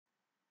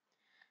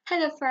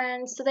Hello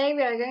friends, today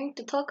we are going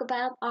to talk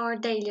about our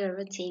daily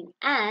routine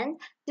and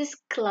this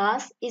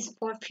class is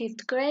for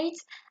 5th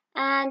grades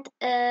and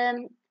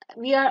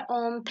we are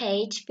on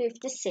page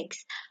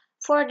 56.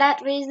 For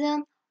that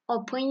reason,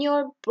 open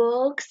your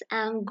books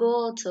and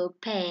go to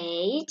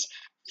page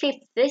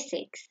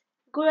 56.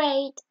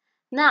 Great!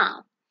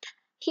 Now,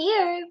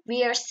 here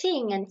we are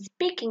seeing and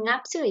speaking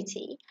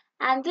activity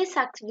and this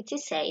activity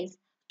says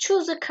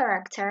choose a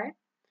character.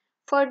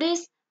 For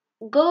this,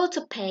 go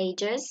to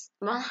pages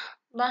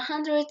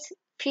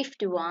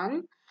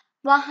 151,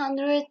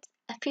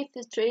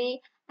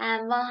 153,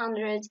 and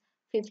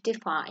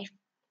 155.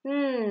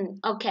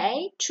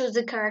 Okay, choose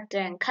a character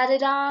and cut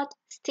it out.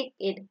 Stick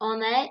it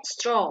on a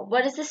straw.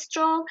 What is a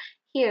straw?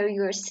 Here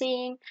you're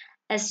seeing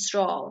a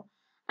straw.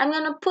 I'm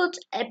gonna put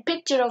a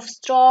picture of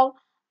straw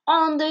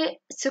on the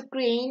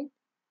screen.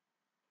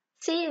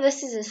 See,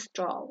 this is a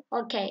straw.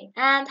 Okay,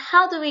 and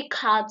how do we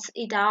cut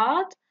it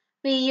out?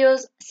 We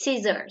use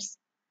scissors.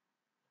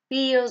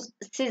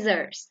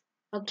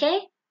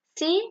 Okay,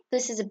 see,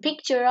 this is a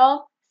picture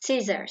of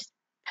scissors.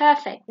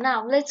 Perfect.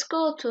 Now let's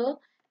go to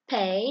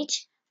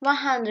page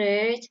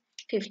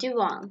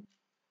 151.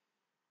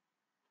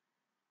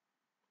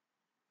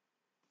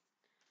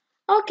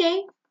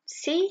 Okay,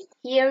 see,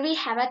 here we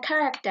have a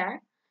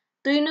character.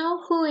 Do you know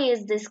who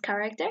is this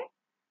character?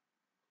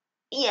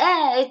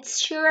 Yeah,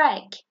 it's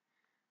Shrek.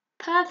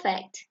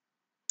 Perfect.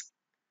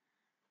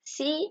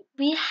 See,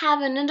 we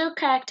have another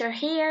character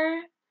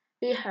here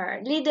with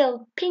her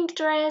little pink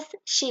dress.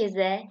 She is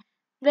a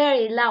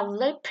very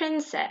lovely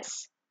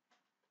princess.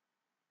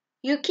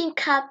 You can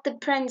cut the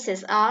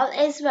princess out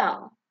as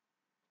well.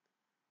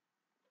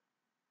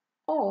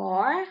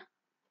 Or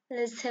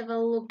let's have a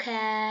look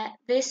at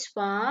this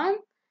one.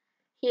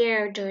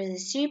 Here there is a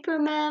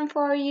Superman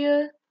for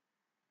you.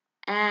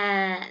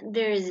 And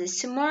there is a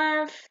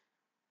Smurf.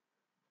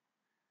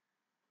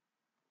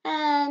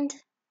 And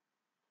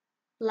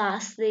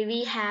lastly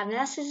we have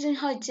Nasruddin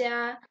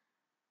Hoca.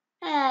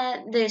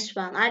 And this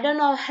one. I don't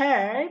know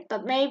her,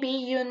 but maybe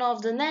you know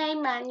the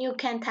name and you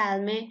can tell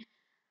me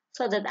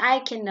so that I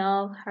can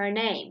know her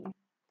name.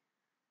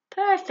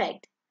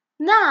 Perfect.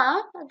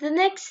 Now, the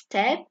next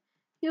step,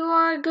 you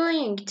are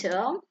going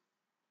to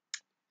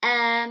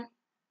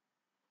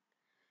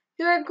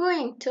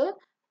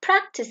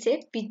practice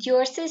it with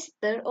your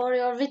sister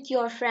or with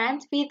your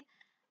friend with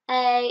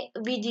a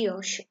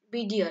video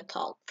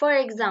talk. For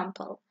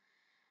example,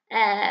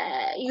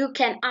 you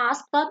can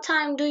ask, what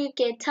time do you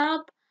get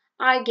up?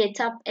 I get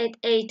up at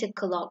 8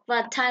 o'clock.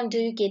 What time do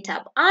you get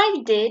up?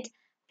 I did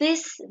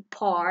this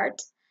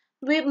part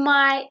with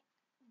my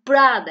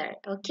brother,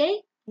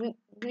 okay?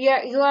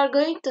 You are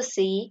going to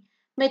see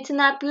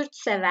Metin Alp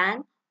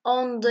Yurtseven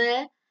on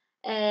the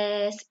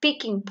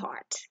speaking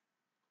part.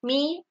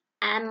 Me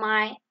and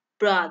my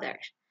brother.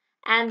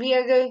 And we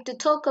are going to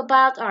talk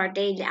about our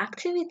daily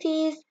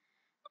activities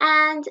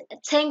and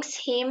thanks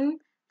him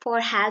for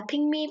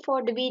helping me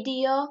for the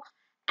video.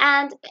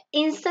 And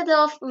instead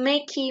of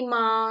Mickey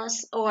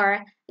Mouse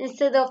or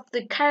instead of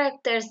the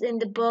characters in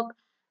the book,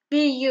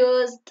 we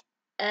used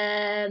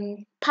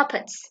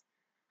puppets.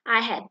 I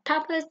had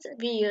puppets,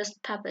 we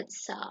used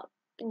puppets. So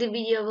the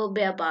video will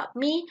be about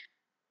me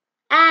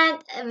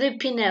and the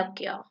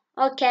Pinocchio.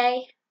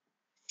 Okay,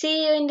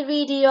 see you in the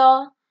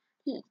video.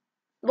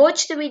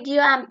 Watch the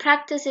video and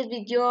practice it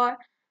with your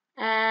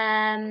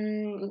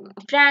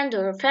friend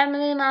or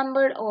family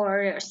member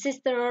or your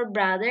sister or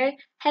brother.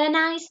 Have a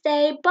nice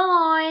day.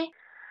 Bye.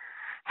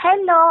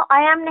 Hello,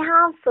 I am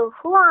Nihansu.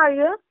 Who are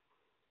you?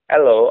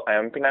 Hello, I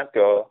am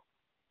Pinocchio.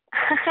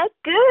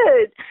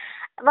 Good.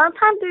 What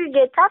time do you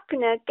get up,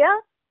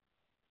 Pinocchio?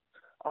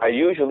 I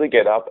usually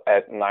get up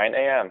at 9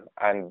 a.m.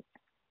 And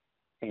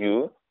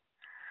you?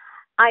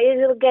 I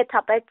usually get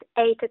up at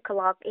 8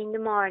 o'clock in the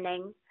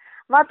morning.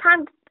 What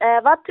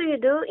do you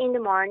do in the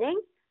morning?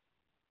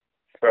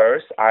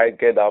 First, I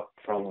get up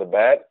from the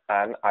bed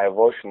and I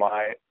wash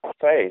my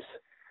face.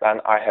 Then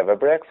I have a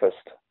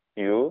breakfast.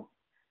 You?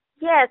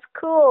 Yes,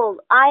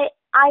 cool. I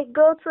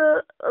go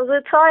to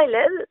the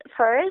toilet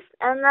first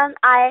and then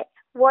I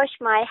wash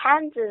my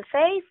hands and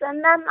face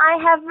and then I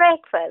have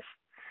breakfast.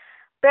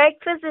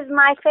 Breakfast is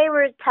my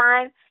favorite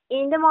time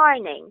in the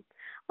morning.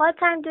 What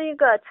time do you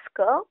go to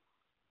school?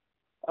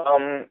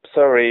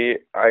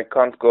 Sorry, I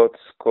can't go to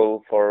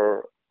school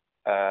for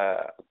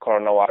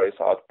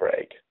coronavirus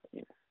outbreak.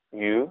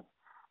 You?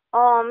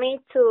 Oh, me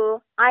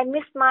too. I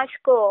miss my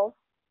school.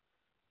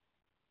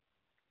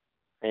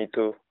 Me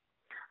too.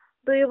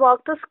 Do you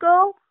walk to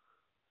school?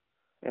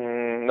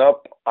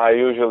 Nope, I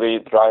usually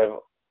drive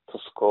to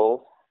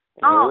school.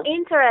 You? Oh,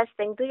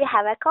 interesting. Do you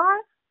have a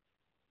car?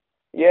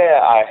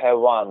 Yeah, I have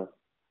one.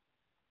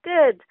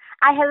 Good.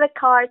 I have a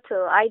car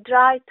too. I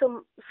drive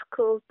to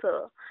school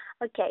too.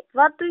 Okay.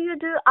 What do you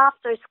do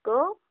after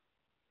school?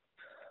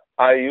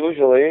 I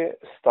usually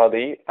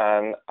study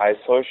and I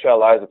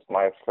socialize with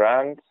my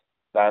friends.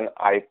 Then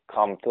I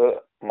come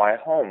to my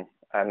home.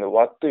 And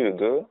what do you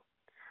do?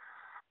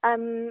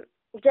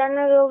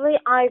 Generally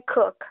I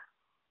cook.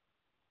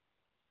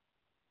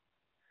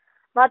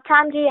 What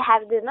time do you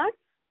have dinner?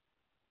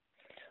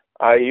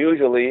 I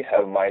usually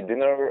have my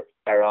dinner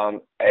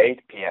around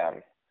 8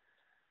 p.m.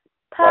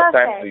 What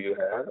time do Perfect. you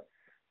have?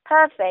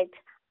 Perfect.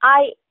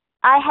 I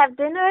have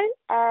dinner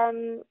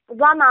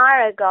 1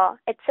 hour ago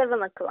at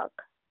 7 o'clock.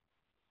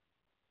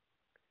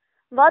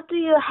 What do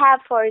you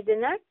have for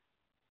dinner?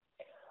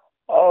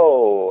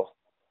 Oh,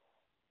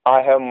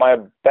 I have my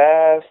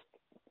best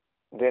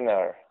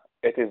dinner.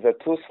 It is a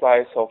 2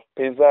 slices of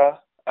pizza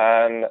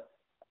and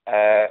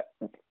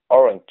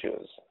orange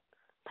juice.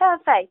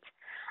 Perfect.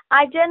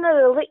 I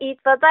generally eat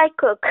what I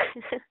cook.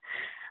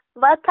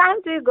 What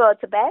time do you go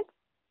to bed?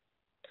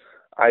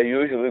 I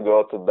usually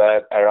go to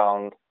bed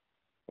around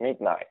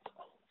midnight.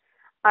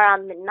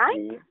 Around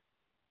midnight?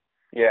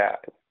 Yeah,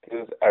 it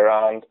is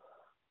around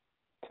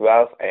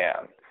 12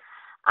 a.m.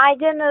 I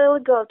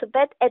generally go to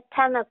bed at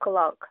 10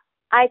 o'clock.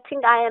 I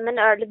think I am an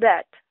early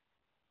bird.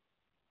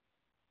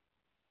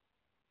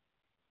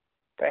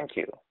 Thank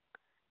you.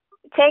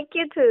 Thank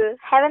you too.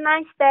 Have a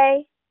nice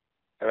day.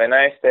 Have a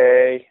nice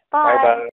day. Bye. Bye bye.